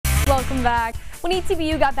Welcome back. When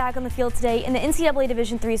ETBU got back on the field today in the NCAA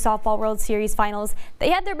Division III Softball World Series Finals, they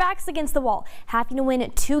had their backs against the wall, having to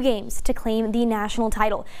win 2 games to claim the national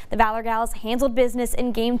title. The Valor Gals handled business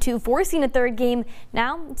in Game 2, forcing a third game.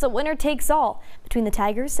 Now it's a winner-takes-all between the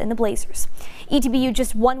Tigers and the Blazers. ETBU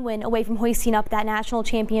just 1 win away from hoisting up that national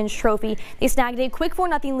champions trophy. They snagged a quick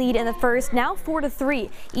 4-0 lead in the first, now 4-3.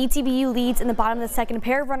 ETBU leads in the bottom of the second. A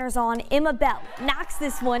pair of runners on. Emma Bell knocks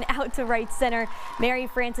this one out to right center. Mary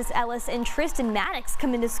Frances Ellis and Tristan Maddox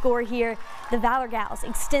come in to score here. The Valor Gals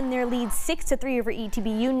extend their lead 6-3 over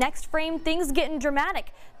ETBU. Next frame, things getting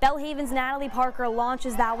dramatic. Belhaven's Natalie Parker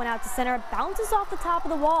launches that one out to center, bounces off the top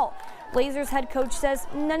of the wall. Blazers head coach says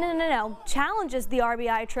no, challenges the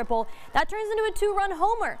RBI triple. That turns into a 2-run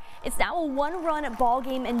homer. It's now a 1-run ball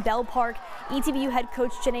game in Bell Park. ETBU head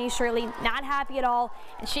coach Janae Shirley not happy at all,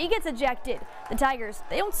 and she gets ejected. The Tigers,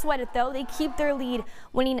 they don't sweat it though. They keep their lead,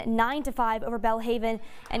 winning 9-5 over Belhaven,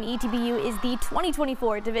 and ETBU is the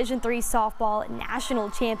 2024 Division III softball national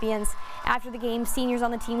champions. After the game, seniors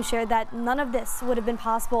on the team shared that none of this would have been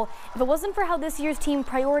possible if it wasn't for how this year's team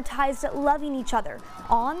prioritized loving each other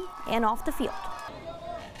on and off the field.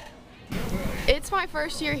 It's my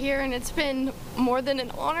first year here, and it's been more than an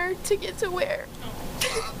honor to get to wear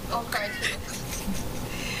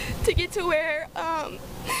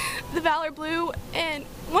the Valor Blue. And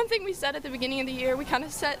one thing we said at the beginning of the year, we kind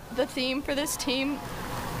of set the theme for this team,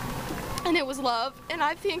 and it was love. And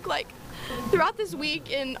I think throughout this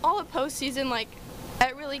week and all of postseason,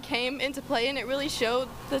 it really came into play, and it really showed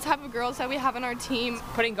the type of girls that we have on our team.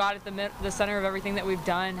 Putting God at the center of everything that we've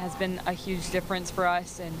done has been a huge difference for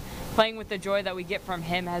us, and playing with the joy that we get from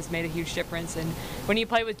Him has made a huge difference. And when you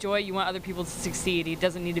play with joy, you want other people to succeed. It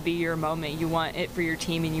doesn't need to be your moment. You want it for your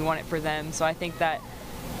team, and you want it for them. So I think that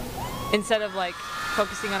instead of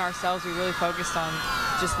focusing on ourselves, we really focused on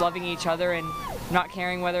just loving each other and not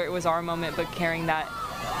caring whether it was our moment, but caring that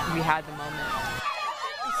we had the moment.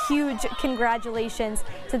 Huge congratulations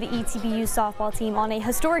to the ETBU softball team on a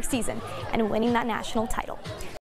historic season and winning that national title.